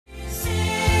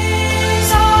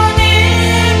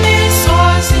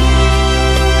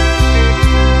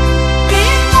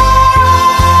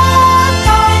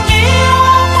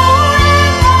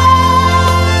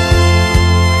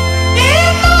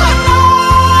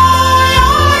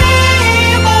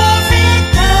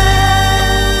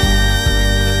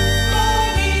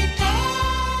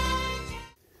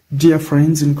Dear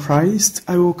friends in Christ,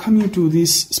 I welcome you to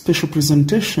this special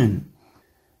presentation,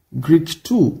 Greek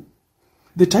 2.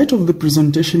 The title of the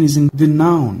presentation is in the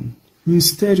noun,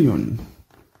 mysterion,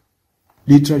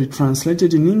 literally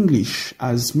translated in English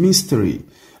as mystery,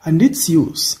 and its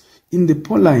use in the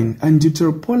Pauline and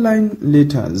Deuteropauline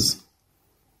letters.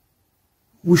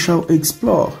 We shall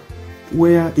explore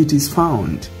where it is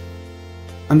found,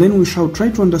 and then we shall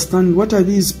try to understand what are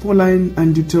these Pauline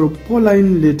and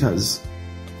Deuteropauline letters.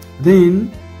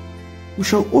 Then we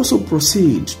shall also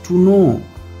proceed to know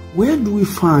where do we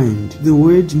find the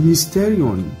word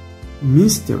mysterion,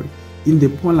 mystery, in the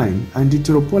Pauline and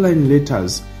Deuteropauline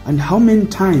letters, and how many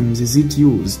times is it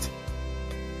used.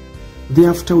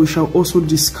 Thereafter we shall also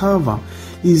discover,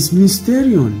 is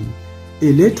mysterion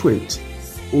a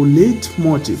leitmotif or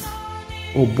leitmotif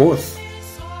or both?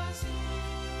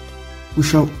 We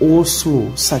shall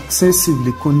also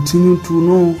successively continue to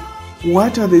know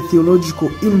what are the theological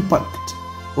impact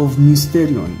of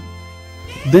mysterion.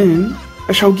 Then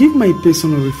I shall give my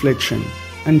personal reflection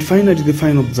and finally the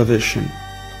final observation.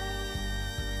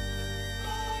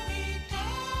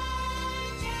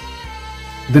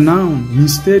 The noun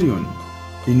mysterion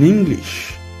in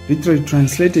English, literally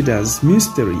translated as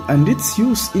mystery, and its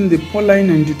use in the Pauline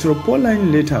and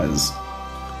Deuteropauline letters.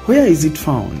 Where is it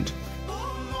found?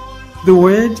 The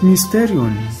word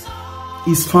mysterion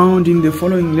is found in the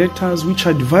following letters, which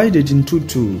are divided into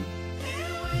two: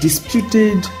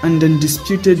 disputed and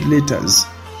undisputed letters,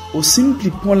 or simply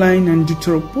Pauline and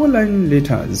Deuteropauline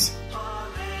letters.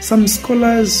 Some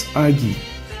scholars argue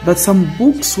that some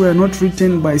books were not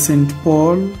written by St.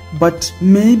 Paul, but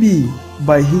maybe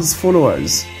by his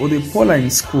followers or the Pauline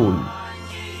school.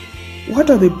 What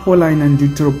are the Pauline and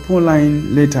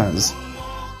Deuteropauline letters?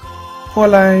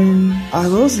 Pauline are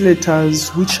those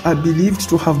letters which are believed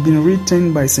to have been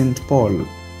written by St. Paul.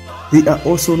 They are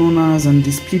also known as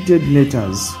undisputed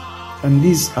letters, and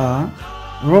these are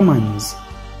Romans,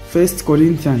 1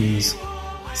 Corinthians,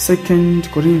 2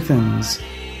 Corinthians,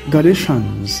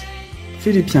 Galatians,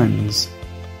 Philippians,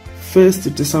 1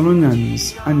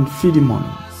 Thessalonians, and Philemon.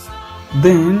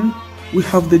 Then we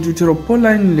have the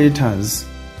Deuteropauline letters.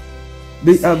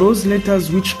 They are those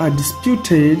letters which are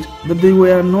disputed that they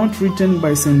were not written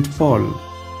by St. Paul.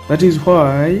 That is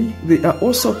why they are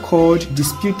also called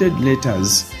disputed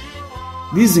letters.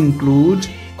 These include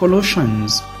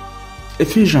Colossians,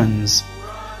 Ephesians,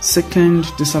 2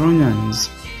 Thessalonians,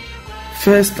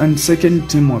 1 and 2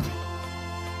 Timothy,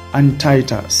 and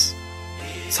Titus.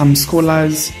 Some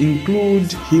scholars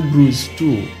include Hebrews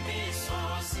 2.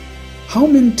 How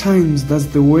many times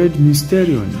does the word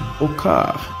mysterion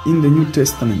occur in the New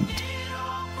Testament?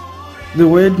 The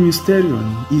word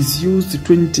mysterion is used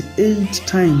 28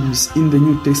 times in the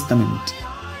New Testament.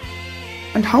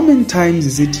 And how many times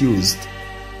is it used?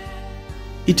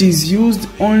 It is used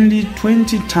only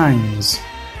 20 times.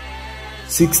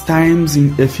 6 times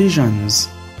in Ephesians,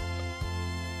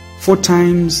 4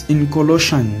 times in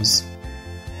Colossians,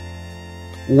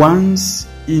 once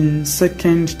in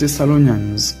 2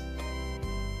 Thessalonians,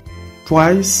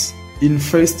 twice in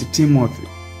 1 Timothy,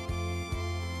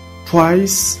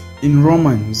 twice in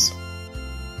Romans,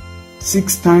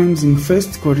 6 times in 1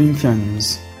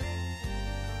 Corinthians.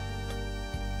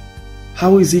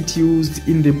 How is it used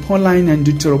in the Pauline and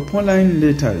Deuteropauline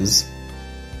letters?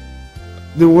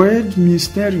 The word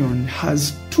mysterion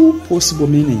has 2 possible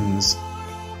meanings: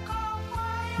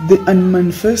 the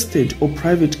unmanifested or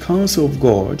private counsel of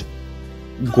God,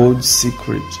 God's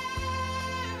secret;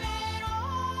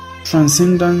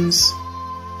 transcendence,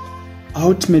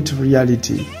 ultimate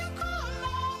reality.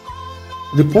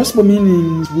 The possible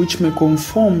meanings which may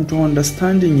conform to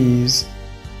understanding is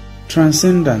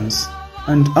transcendence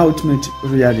and ultimate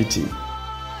reality.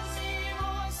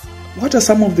 What are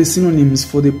some of the synonyms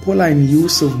for the Pauline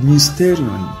use of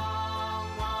mysterion?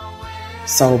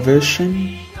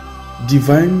 Salvation,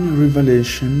 divine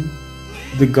revelation,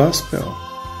 the gospel,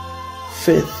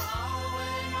 faith.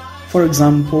 For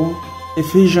example,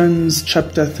 Ephesians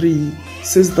chapter 3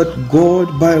 says that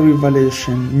God by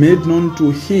revelation made known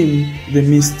to him the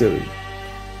mystery.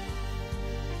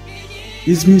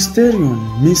 Is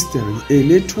mysterion, mystery, a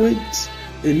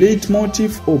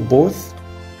leitmotif, or both?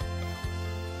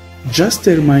 Just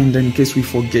a reminder in case we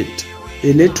forget,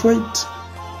 a leitmotif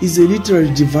is a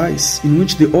literary device in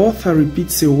which the author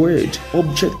repeats a word,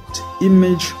 object,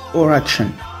 image, or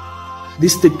action.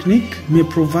 This technique may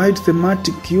provide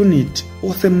thematic unit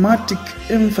or thematic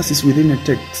emphasis within a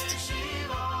text.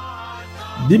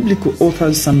 Biblical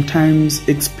authors sometimes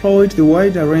exploit the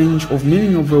wider range of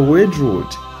meaning of a word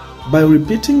root by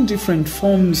repeating different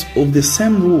forms of the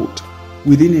same root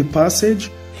within a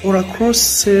passage or across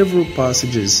several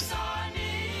passages.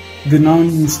 The noun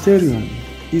mysterion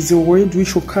is a word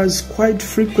which occurs quite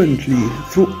frequently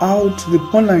throughout the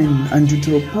Pauline and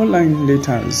Deuteropauline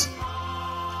letters.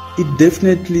 It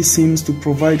definitely seems to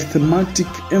provide thematic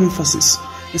emphasis,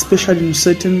 especially in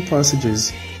certain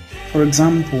passages. For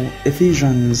example,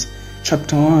 Ephesians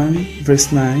chapter 1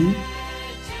 verse 9,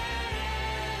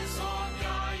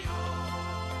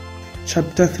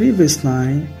 chapter 3 verse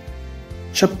 9,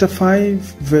 chapter 5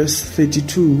 verse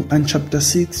 32, and chapter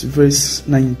 6 verse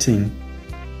 19.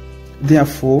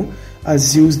 Therefore,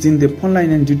 as used in the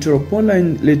Pauline and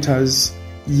Deuteropauline letters,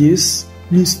 yes,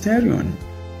 mysterion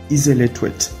is a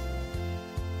leitmotif.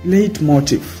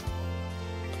 Leitmotif.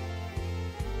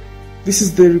 This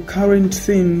is the recurrent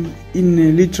theme in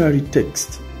a literary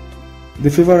text,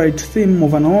 the favorite theme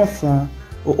of an author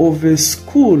or of a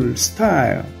school,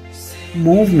 style,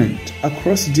 movement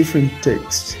across different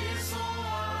texts.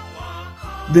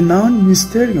 The noun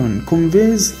mysterion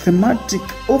conveys thematic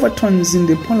overtones in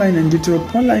the Pauline and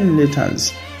Deuteropauline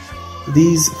letters.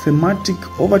 These thematic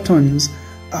overtones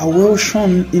are well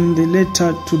shown in the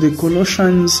letter to the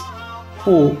Colossians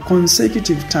 4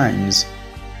 consecutive times.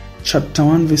 Chapter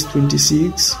 1 verse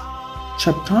 26,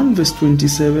 chapter 1 verse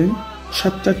 27,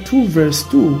 chapter 2 verse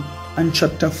 2, and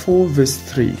chapter 4 verse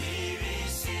 3.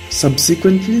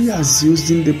 Subsequently, as used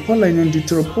in the Pauline and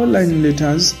Deuteropauline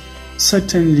letters,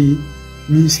 certainly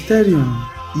mysterion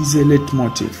is a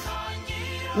leitmotif.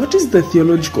 What is the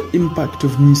theological impact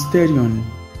of mysterion?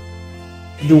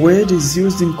 The word is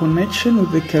used in connection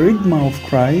with the kerygma of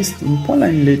Christ in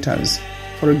Pauline letters.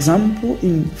 For example,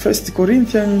 in 1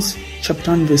 Corinthians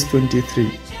chapter 1 verse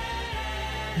 23.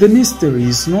 The mystery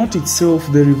is not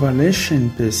itself the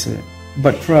revelation per se,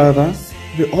 but rather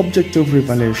the object of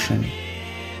revelation.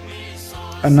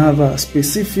 Another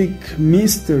specific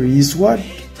mystery is what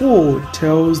Paul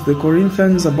tells the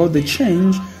Corinthians about the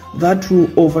change that will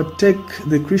overtake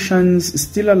the Christians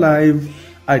still alive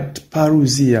at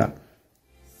Parousia.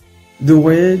 The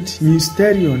word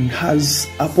mysterion has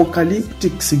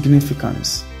apocalyptic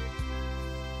significance.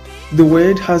 The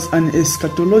word has an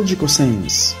eschatological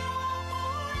sense.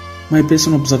 My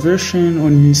personal observation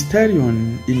on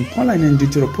mysterion in Pauline and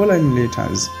Deuteropauline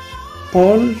letters: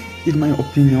 Paul, in my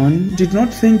opinion, did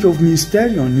not think of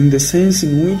mysterion in the sense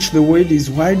in which the word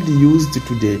is widely used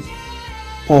today.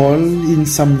 Paul, in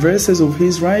some verses of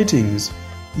his writings,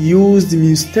 used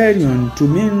mysterion to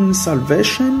mean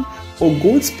salvation or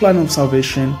God's plan of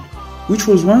salvation, which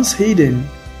was once hidden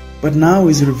but now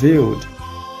is revealed.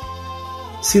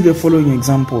 See the following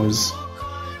examples: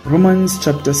 Romans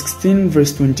chapter 16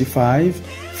 verse 25,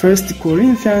 1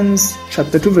 Corinthians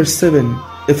chapter 2 verse 7,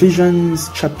 Ephesians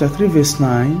chapter 3 verse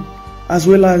 9, as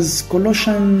well as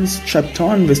Colossians chapter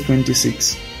 1 verse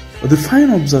 26. The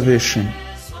final observation: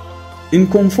 in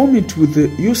conformity with the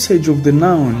usage of the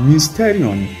noun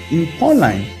mysterion in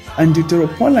Pauline and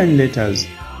Deuteropauline letters,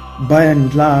 by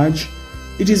and large,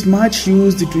 it is much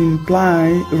used to imply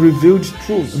revealed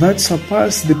truth that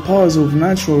surpass the powers of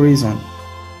natural reason.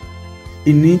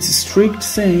 In its strict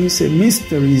sense, a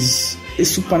mystery is a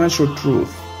supernatural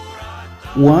truth,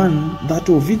 one that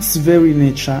of its very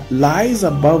nature lies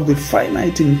above the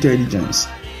finite intelligence.